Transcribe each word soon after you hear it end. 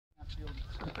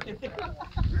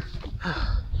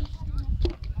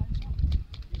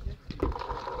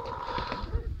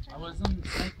I was in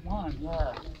snake one,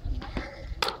 yeah.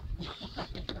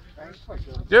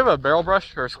 Do you have a barrel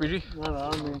brush or a squeegee? No,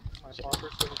 I mean,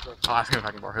 I'll ask him if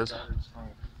I can borrow his.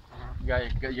 You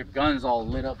got your guns all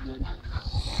lit up, dude.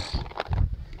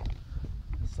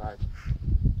 This side.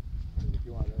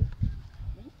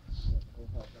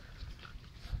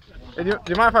 Hey, do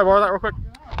you mind if I borrow that real quick?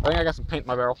 I think I got some paint in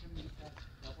my barrel.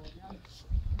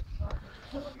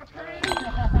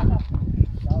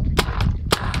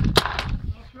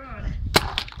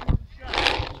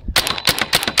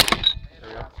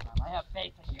 I have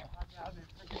faith in you.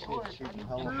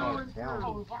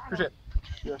 Appreciate it.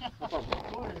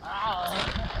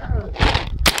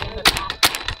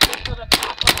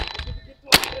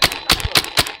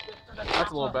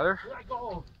 That's a little better.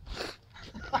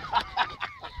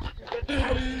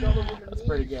 That's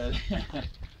pretty good.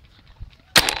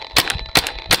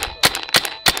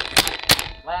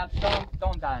 Lance,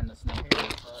 don't die in the snake.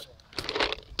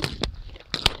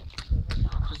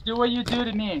 Just do what you do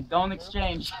to me. Don't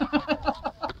exchange.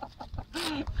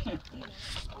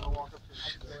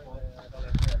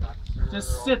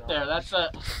 Just sit there. That's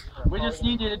it. We just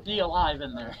need you to be alive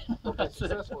in there. That's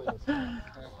it.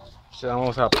 Shit, I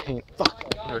almost have paint. Fuck.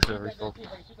 I should have refilled.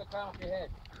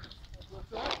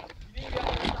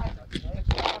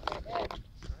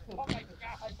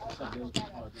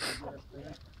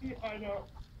 I know.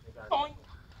 I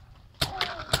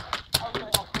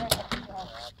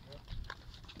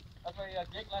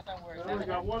only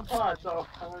got one pot, so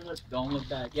I'm gonna just. Don't look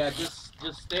back. Yeah, just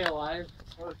stay alive.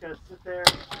 I'm just gonna sit there,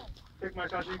 pick my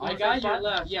shot. I got your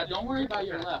left. Yeah, don't worry about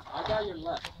your left. I got your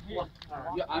left.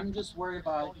 Yeah, I'm just worried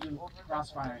about you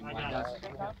crossfiring. Like that's,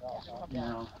 you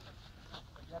know,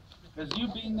 because you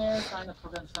being there kind of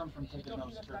prevents them from taking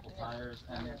those triple tires,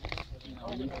 and you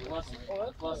know, you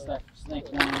plus that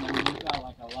snake one. I mean, you got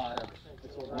like a lot of.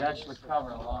 You actually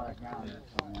cover a lot of ground.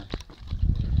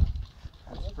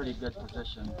 That's a pretty good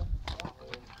position.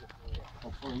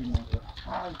 Hopefully you make it.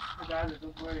 I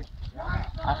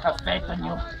have faith in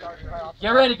you. Get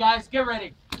ready, guys. Get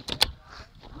ready.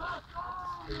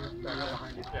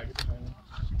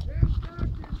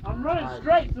 I'm running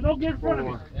straight, so don't get in front of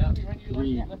me.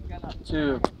 3,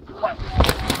 2, 1.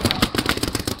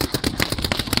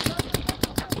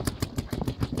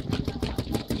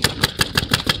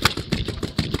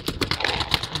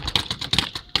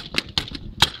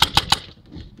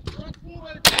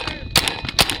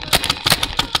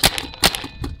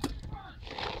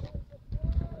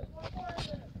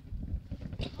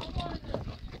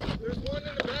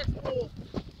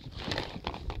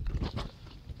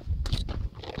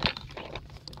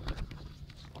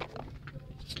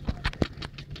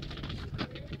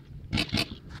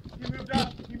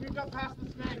 Past the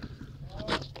snake.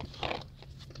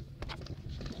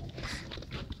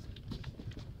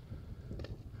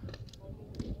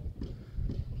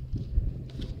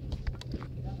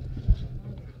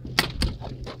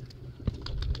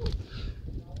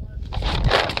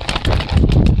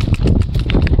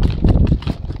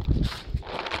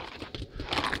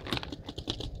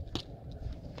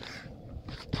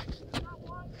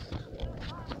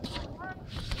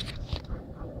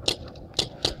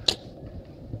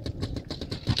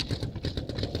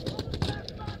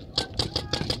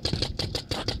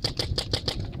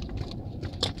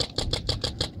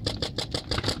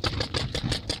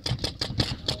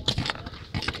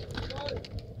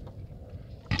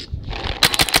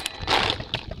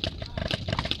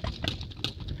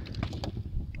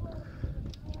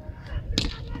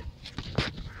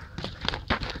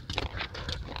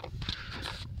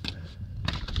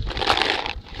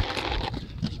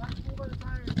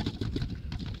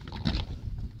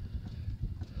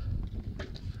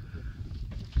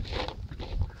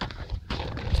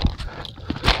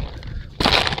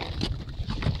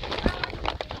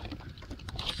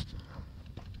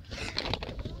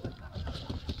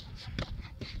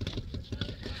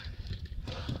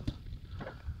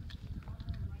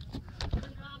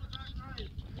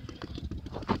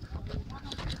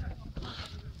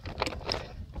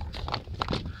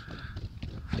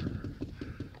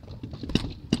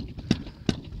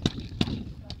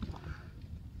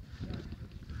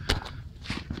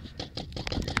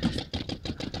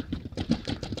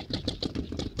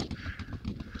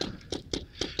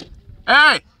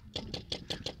 Hey!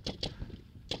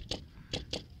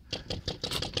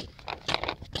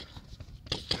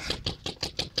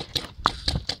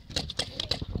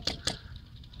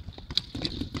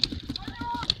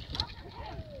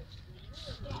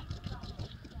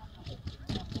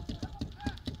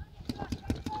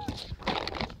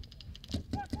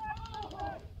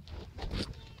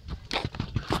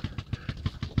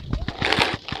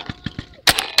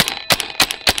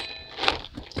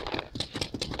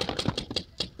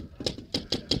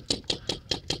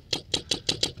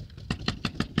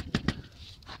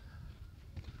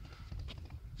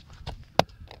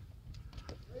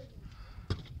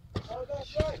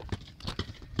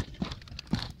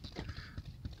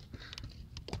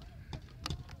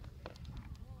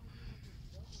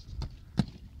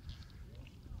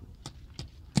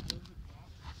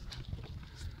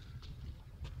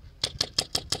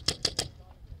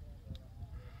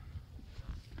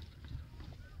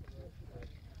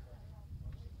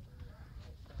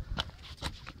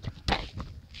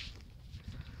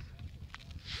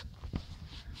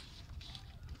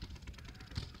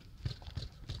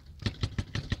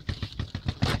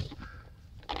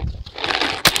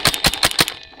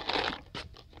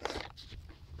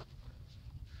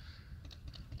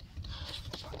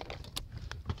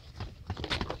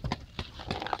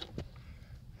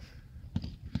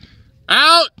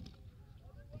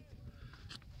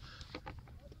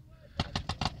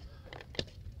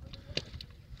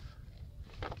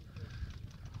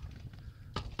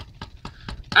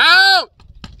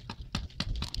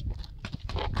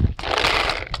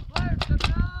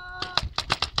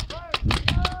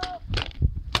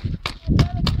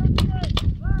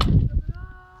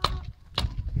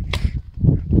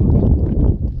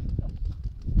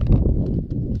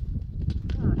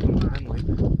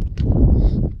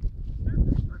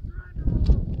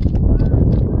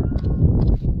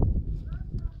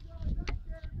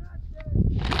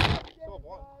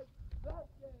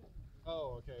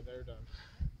 Okay, they're done.